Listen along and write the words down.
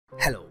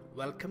Hello,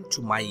 welcome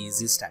to my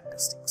easy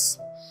statistics.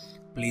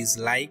 Please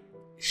like,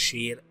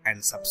 share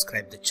and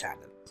subscribe the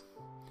channel.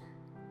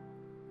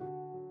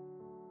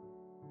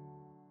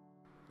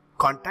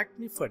 Contact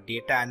me for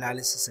data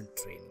analysis and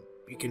training.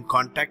 You can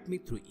contact me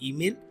through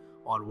email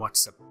or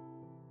WhatsApp.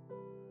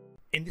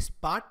 In this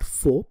part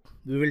 4,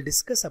 we will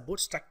discuss about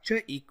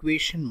structure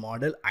equation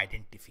model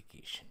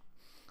identification.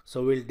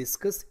 So we'll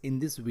discuss in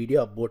this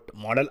video about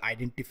model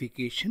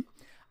identification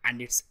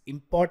and its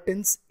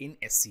importance in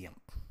SEM.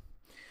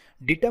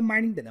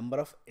 Determining the number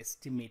of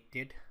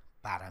estimated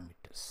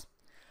parameters.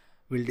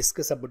 We'll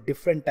discuss about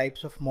different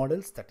types of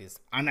models, that is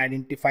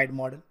unidentified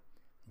model,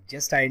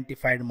 just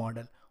identified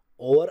model,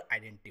 over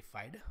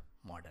identified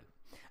model,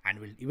 and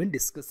we'll even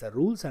discuss the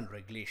rules and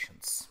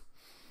regulations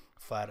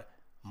for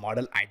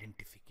model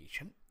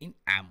identification in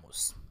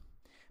Amos.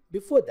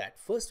 Before that,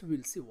 first we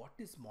will see what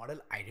is model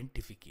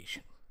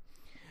identification.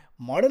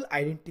 Model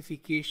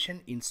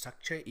identification in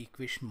structure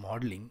equation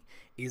modeling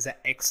is the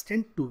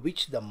extent to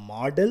which the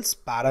model's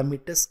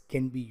parameters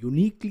can be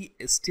uniquely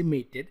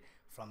estimated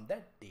from the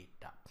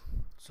data.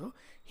 So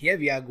here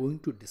we are going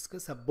to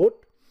discuss about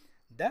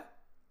the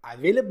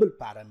available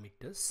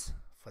parameters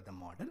for the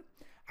model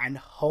and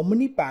how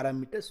many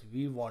parameters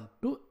we want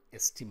to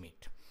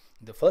estimate.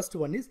 The first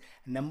one is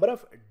number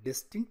of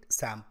distinct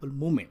sample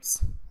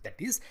movements, that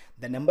is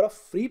the number of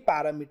free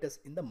parameters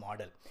in the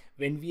model.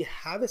 When we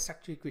have a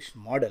structure equation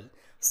model,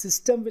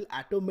 system will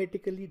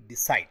automatically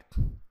decide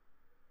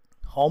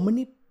how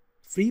many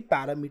free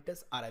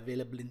parameters are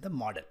available in the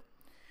model.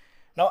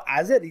 Now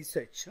as a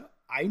researcher,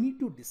 I need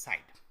to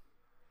decide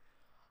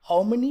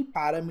how many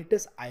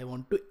parameters I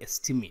want to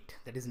estimate,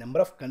 that is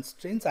number of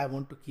constraints I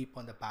want to keep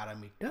on the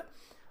parameter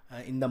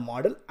in the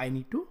model. I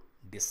need to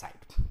decide.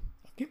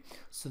 Okay,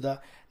 so the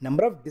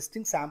number of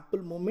distinct sample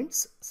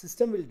movements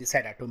system will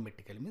decide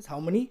automatically, means how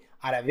many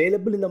are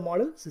available in the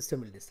model, system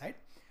will decide.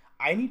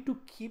 I need to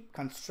keep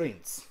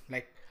constraints,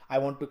 like I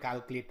want to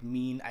calculate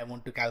mean, I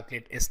want to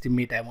calculate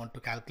estimate, I want to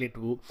calculate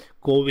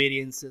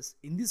covariances.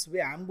 In this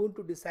way I am going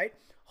to decide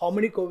how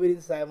many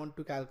covariances I want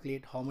to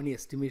calculate, how many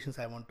estimations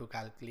I want to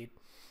calculate.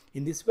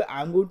 In this way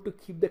I am going to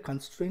keep the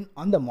constraint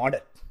on the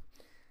model.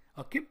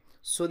 Okay,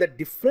 so the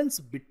difference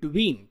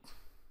between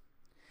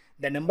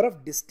the number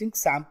of distinct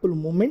sample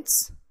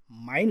movements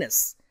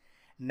minus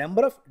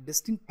number of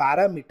distinct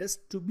parameters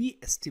to be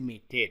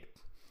estimated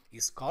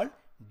is called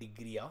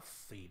degree of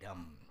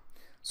freedom.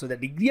 So the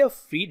degree of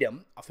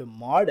freedom of a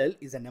model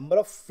is the number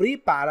of free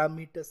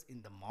parameters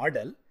in the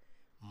model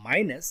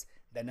minus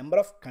the number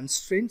of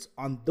constraints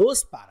on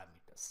those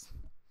parameters.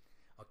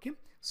 Okay,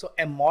 so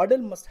a model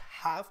must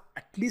have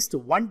at least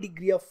one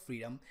degree of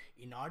freedom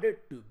in order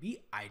to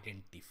be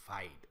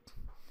identified.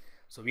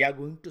 So we are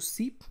going to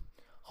see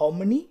how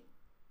many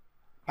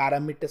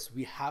parameters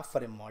we have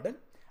for a model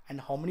and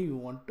how many we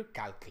want to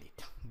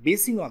calculate.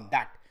 Basing on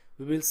that,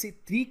 we will see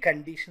three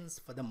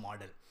conditions for the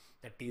model,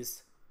 that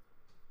is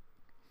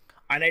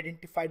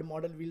unidentified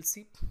model we'll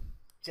see,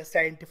 just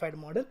identified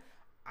model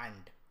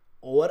and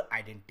over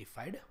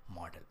identified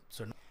model.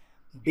 So now,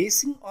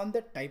 basing on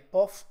the type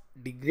of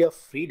degree of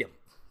freedom,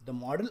 the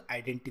model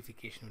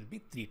identification will be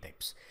three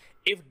types.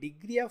 If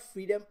degree of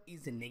freedom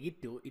is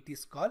negative, it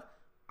is called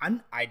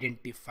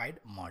unidentified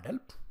model.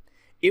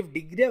 If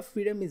degree of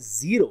freedom is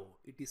 0,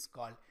 it is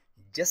called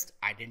just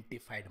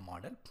identified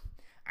model.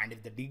 And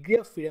if the degree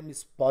of freedom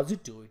is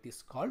positive, it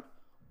is called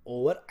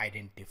over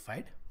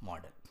identified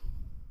model.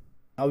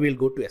 Now we'll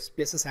go to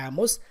SPSS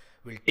Amos.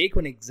 We'll take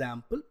one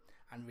example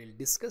and we'll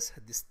discuss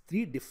these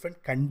three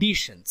different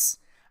conditions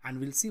and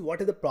we'll see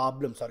what are the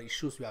problems or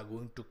issues we are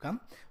going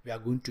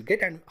to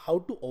get and how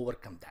to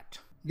overcome that.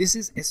 This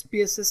is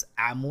SPSS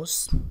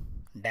Amos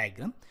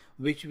diagram,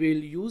 which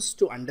we'll use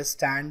to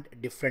understand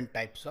different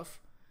types of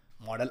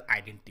model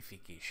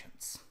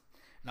identifications.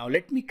 Now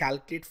let me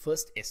calculate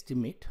first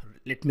estimate.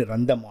 Let me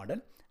run the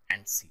model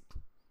and see.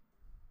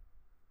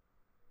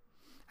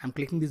 I'm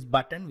clicking this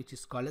button which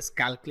is called as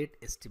calculate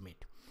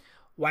estimate.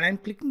 When I'm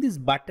clicking this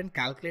button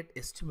calculate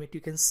estimate, you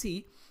can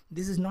see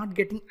this is not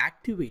getting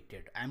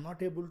activated. I'm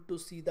not able to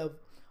see the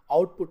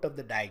output of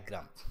the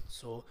diagram.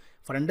 So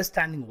for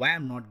understanding why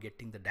I'm not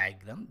getting the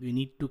diagram, we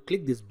need to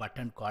click this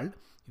button called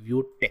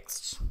view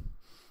text.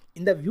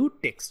 In the view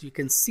text, you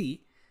can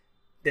see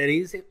there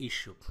is an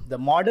issue. The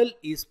model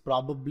is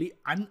probably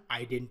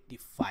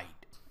unidentified.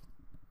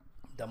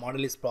 The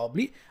model is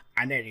probably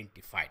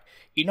unidentified.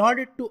 In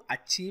order to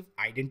achieve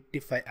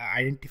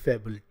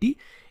identifiability,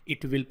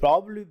 it will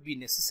probably be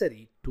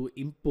necessary to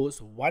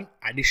impose one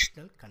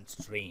additional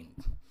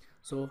constraint.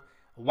 So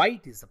why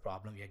it is the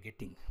problem we are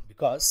getting?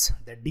 Because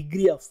the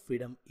degree of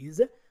freedom is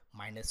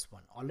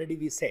 -1. Already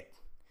we said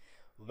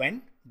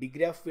when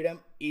degree of freedom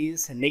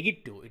is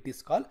negative, it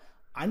is called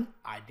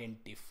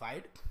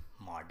unidentified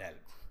model.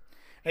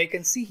 Now you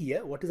can see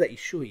here what is the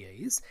issue here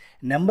is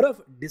number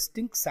of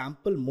distinct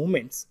sample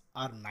movements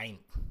are 9.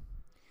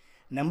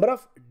 Number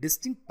of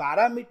distinct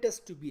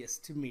parameters to be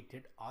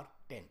estimated are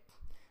 10.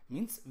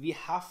 Means we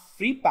have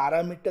free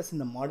parameters in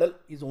the model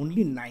is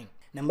only 9.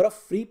 Number of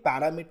free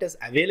parameters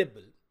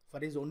available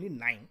for is only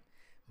 9.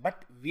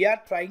 but we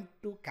are trying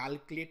to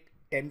calculate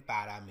 10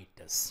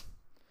 parameters.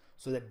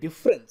 So the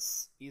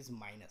difference is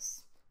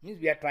minus.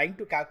 Means we are trying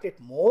to calculate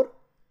more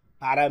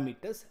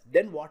parameters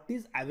than what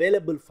is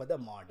available for the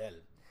model.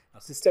 Now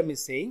system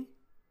is saying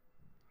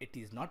it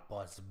is not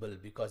possible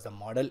because the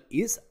model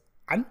is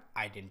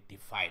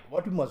unidentified.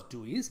 What we must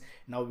do is,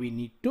 now we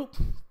need to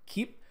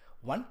keep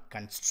one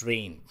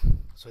constraint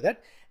so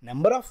that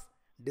number of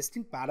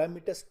distinct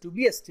parameters to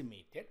be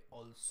estimated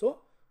also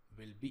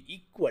will be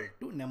equal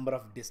to number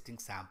of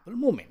distinct sample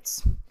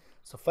moments.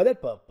 So for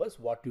that purpose,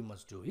 what we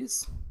must do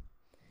is,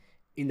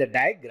 in the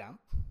diagram,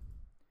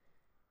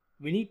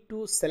 we need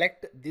to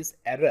select this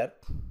error.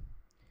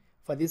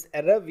 For this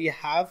error, we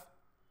have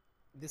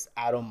this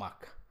arrow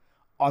mark.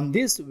 On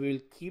this, we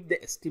will keep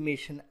the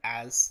estimation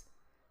as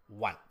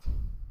 1.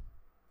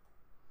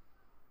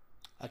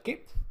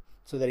 Okay,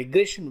 so the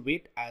regression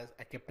weight as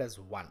I kept as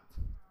 1.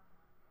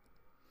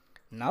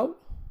 Now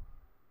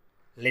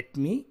let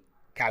me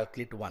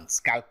calculate once,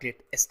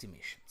 calculate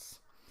estimations.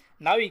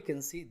 Now you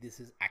can see this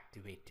is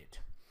activated.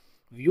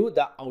 View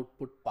the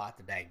output path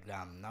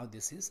diagram. Now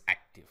this is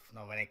active.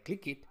 Now when I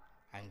click it,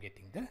 I am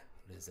getting the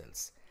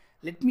results.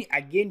 Let me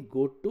again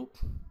go to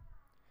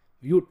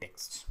view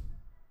text.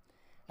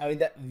 Now in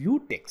the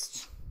view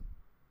text,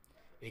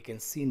 we can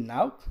see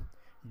now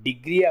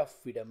degree of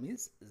freedom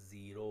is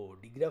 0.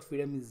 Degree of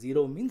freedom is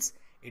 0 means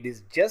it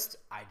is just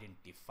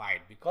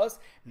identified because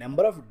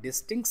number of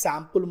distinct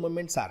sample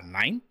moments are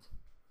 9.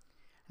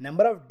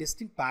 Number of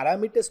distinct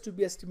parameters to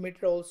be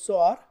estimated also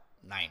are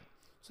 9.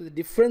 So the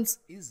difference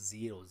is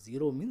 0.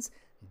 0 means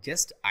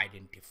just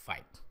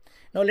identified.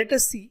 Now let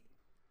us see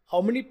how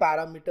many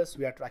parameters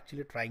we are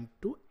actually trying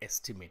to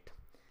estimate.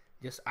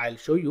 Just I'll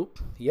show you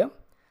here.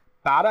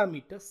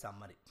 Parameter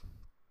summary.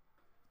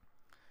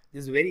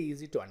 This is very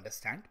easy to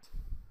understand.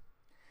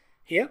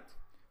 Here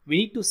we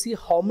need to see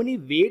how many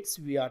weights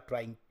we are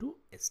trying to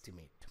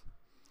estimate.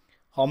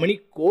 How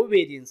many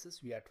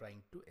covariances we are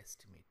trying to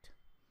estimate.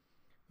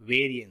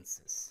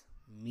 Variances,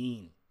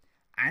 mean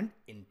and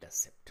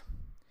intercept.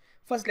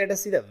 First let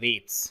us see the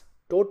weights.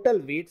 Total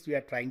weights we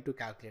are trying to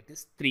calculate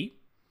is 3.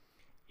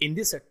 In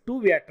this 2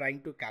 we are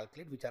trying to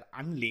calculate which are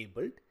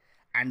unlabeled,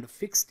 and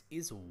fixed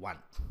is 1.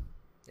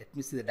 Let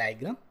me see the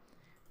diagram.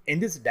 In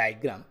this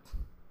diagram,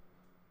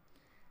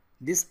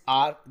 these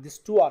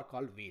 2 are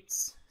called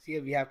weights.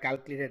 Here we have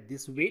calculated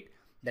this weight,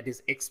 that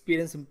is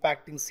experience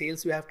impacting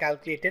sales we have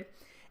calculated.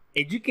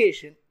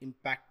 Education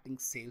impacting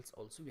sales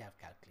also we have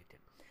calculated.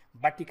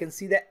 But you can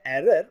see the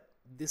error,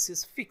 this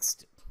is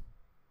fixed.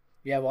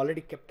 We have already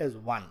kept as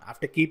 1.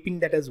 After keeping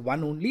that as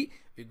 1 only,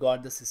 we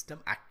got the system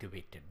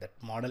activated. That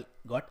model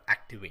got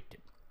activated.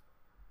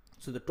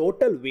 So the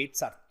total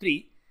weights are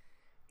 3.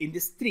 In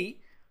this 3,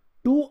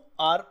 2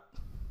 are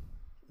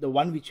the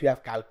one which we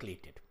have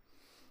calculated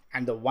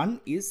and the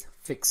 1 is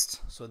fixed.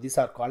 So these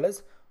are called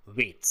as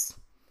weights.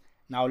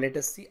 Now let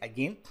us see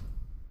again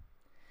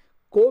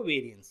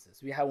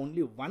covariances. We have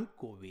only one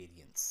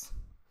covariance.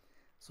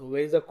 So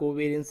where is the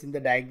covariance in the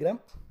diagram?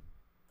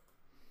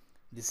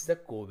 This is the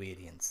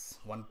covariance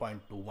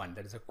 1.21.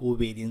 That is a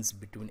covariance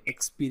between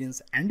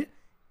experience and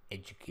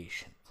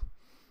education.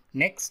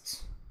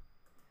 Next,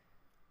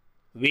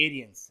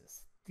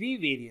 variances. 3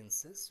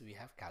 variances we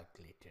have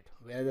calculated.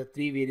 Where are the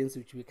 3 variances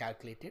which we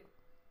calculated?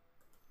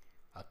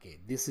 Okay,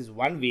 this is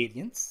one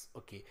variance.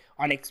 Okay,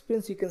 on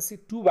experience you can see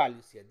 2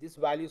 values here. This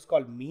value is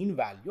called mean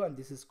value and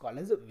this is called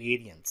as a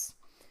variance.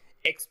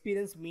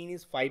 Experience mean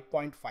is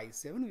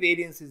 5.57,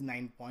 variance is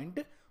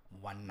 9.19.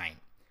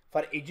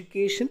 For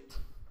education,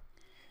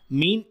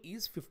 mean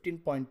is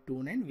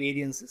 15.29,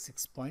 variance is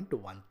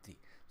 6.13.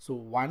 So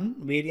 1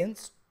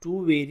 variance,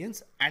 2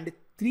 variance and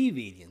 3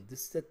 variance.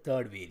 This is the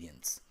 3rd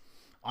variance.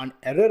 On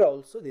error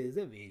also there is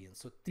a variance.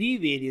 So 3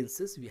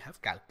 variances we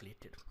have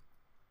calculated.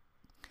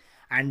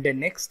 And the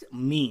next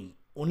mean,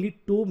 only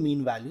 2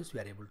 mean values we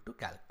are able to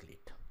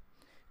calculate.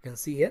 You can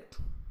see here,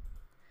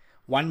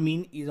 one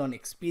mean is on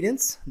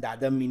experience, the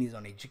other mean is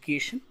on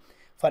education.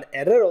 For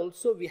error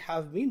also we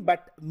have mean,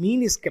 but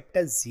mean is kept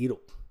as 0.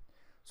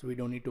 So we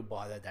don't need to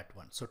bother that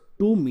one. So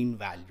 2 mean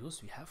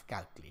values we have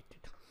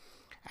calculated.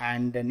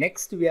 And the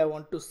next we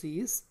want to see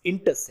is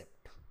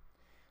intercept.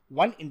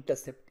 One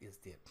intercept is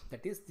there.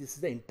 That is, this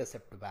is the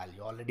intercept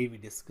value. Already we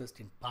discussed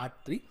in part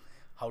 3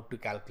 how to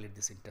calculate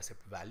this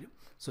intercept value.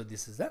 So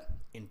this is the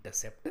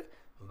intercept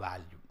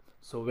value.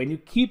 So when you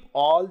keep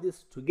all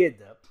this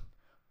together,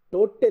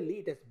 totally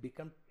it has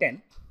become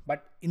 10.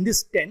 But in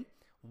this 10,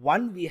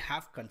 1 we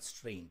have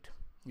constrained.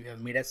 We have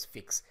made as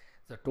fixed.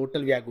 So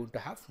total we are going to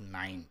have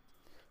 9.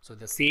 So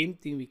the same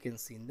thing we can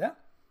see in the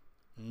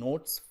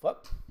notes for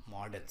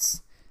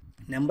models.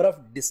 Number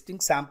of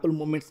distinct sample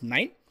moments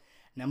 9.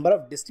 Number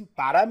of distinct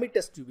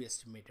parameters to be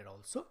estimated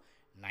also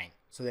 9.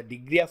 So the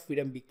degree of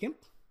freedom became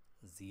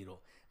 0.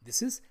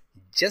 This is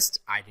just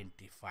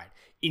identified.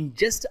 In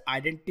just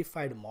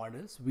identified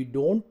models, we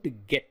don't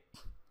get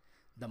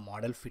the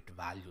model fit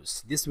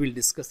values. This we'll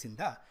discuss in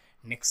the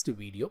next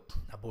video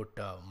about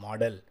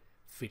model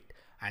fit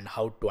and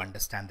how to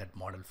understand that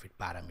model fit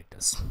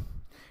parameters.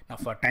 Now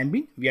for time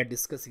being, we are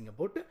discussing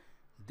about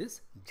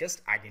this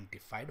just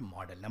identified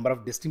model. Number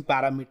of distinct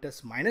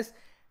parameters minus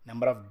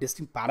number of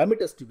distinct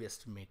parameters to be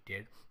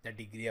estimated, the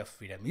degree of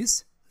freedom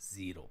is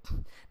 0.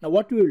 Now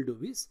what we will do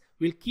is,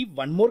 we'll keep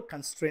one more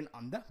constraint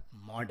on the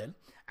model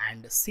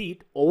and see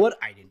it over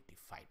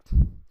identified.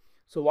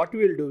 So what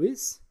we will do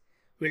is,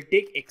 we'll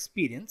take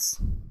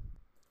experience,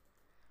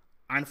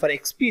 and for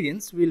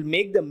experience we'll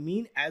make the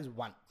mean as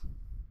 1.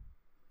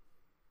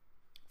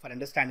 For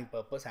understanding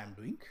purpose I am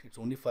doing, it's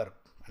only for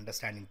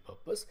understanding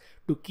purpose,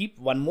 to keep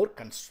one more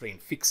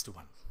constraint, fixed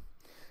one.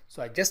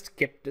 So I just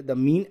kept the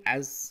mean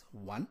as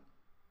 1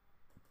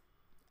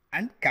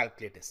 and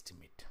calculate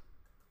estimate.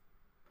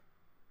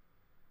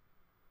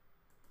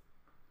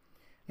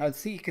 Now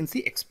see, you can see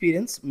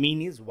experience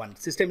mean is 1.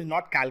 System is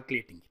not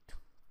calculating it.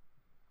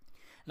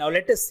 Now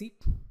let us see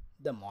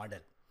the model.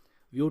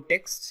 View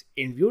text.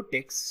 In view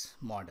text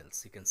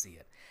models, you can see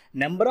here,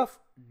 number of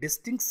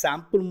distinct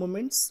sample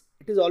moments,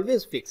 it is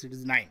always fixed, it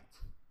is 9.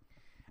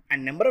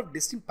 And number of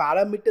distinct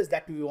parameters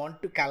that we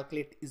want to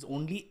calculate is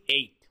only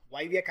 8.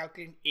 Why we are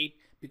calculating 8?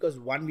 Because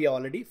 1 we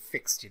already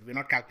fixed it. We are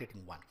not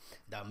calculating 1,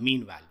 the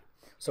mean value.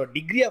 So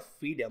degree of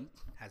freedom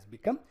has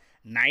become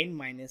 9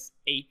 minus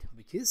 8,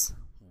 which is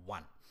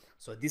 1.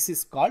 So this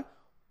is called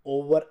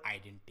over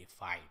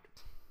identified.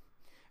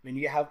 When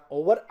you have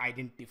over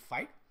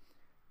identified,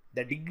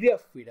 the degree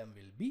of freedom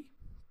will be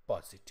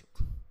positive.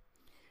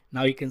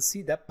 Now you can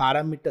see the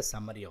parameter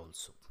summary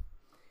also.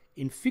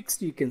 In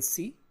fixed, you can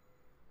see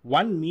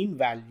one mean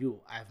value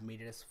I have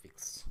made it as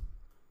fixed.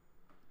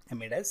 I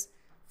made as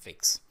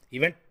fixed.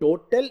 Even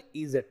total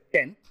is a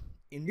 10.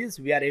 In this,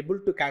 we are able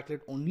to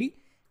calculate only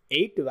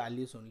 8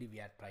 values only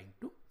we are trying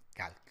to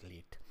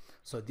calculate.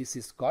 So this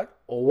is called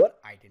over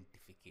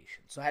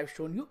identification. So I have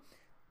shown you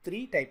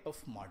 3 type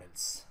of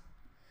models.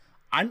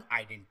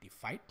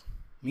 Unidentified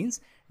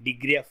means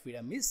degree of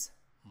freedom is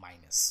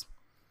minus.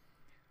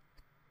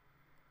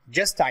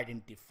 Just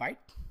identified,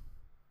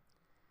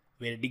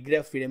 where degree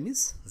of freedom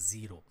is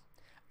 0.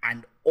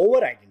 And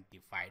over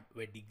identified,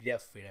 where degree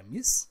of freedom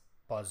is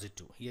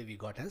positive. Here we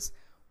got as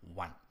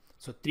 1.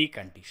 So 3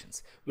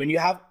 conditions. When you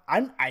have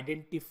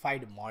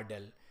unidentified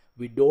model,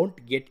 we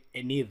don't get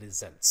any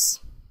results.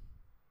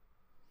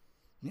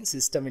 Means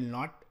system will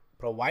not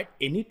provide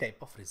any type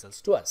of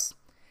results to us.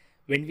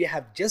 When we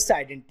have just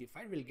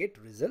identified, we'll get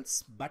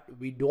results, but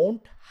we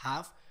don't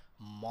have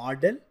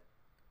model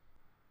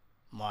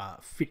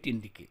fit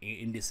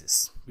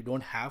indices. We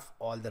don't have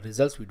all the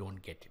results, we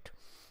don't get it.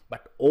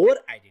 But over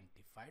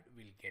identified,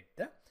 we'll get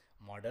the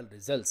model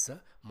results,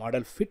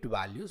 model fit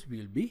values we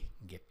will be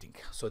getting.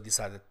 So these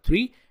are the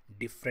 3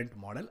 different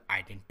model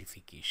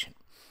identification.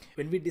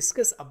 When we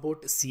discuss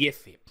about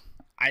CFA,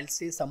 I'll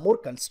say some more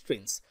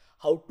constraints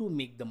how to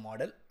make the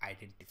model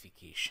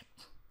identification.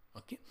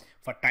 Okay,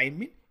 for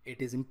time in,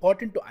 it is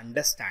important to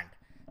understand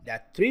there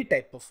are 3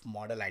 type of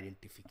model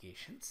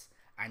identifications,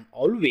 and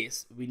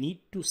always we need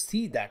to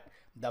see that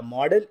the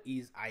model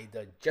is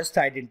either just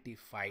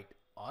identified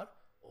or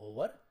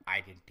over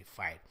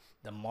identified.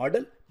 The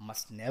model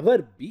must never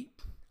be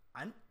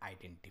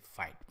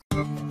unidentified.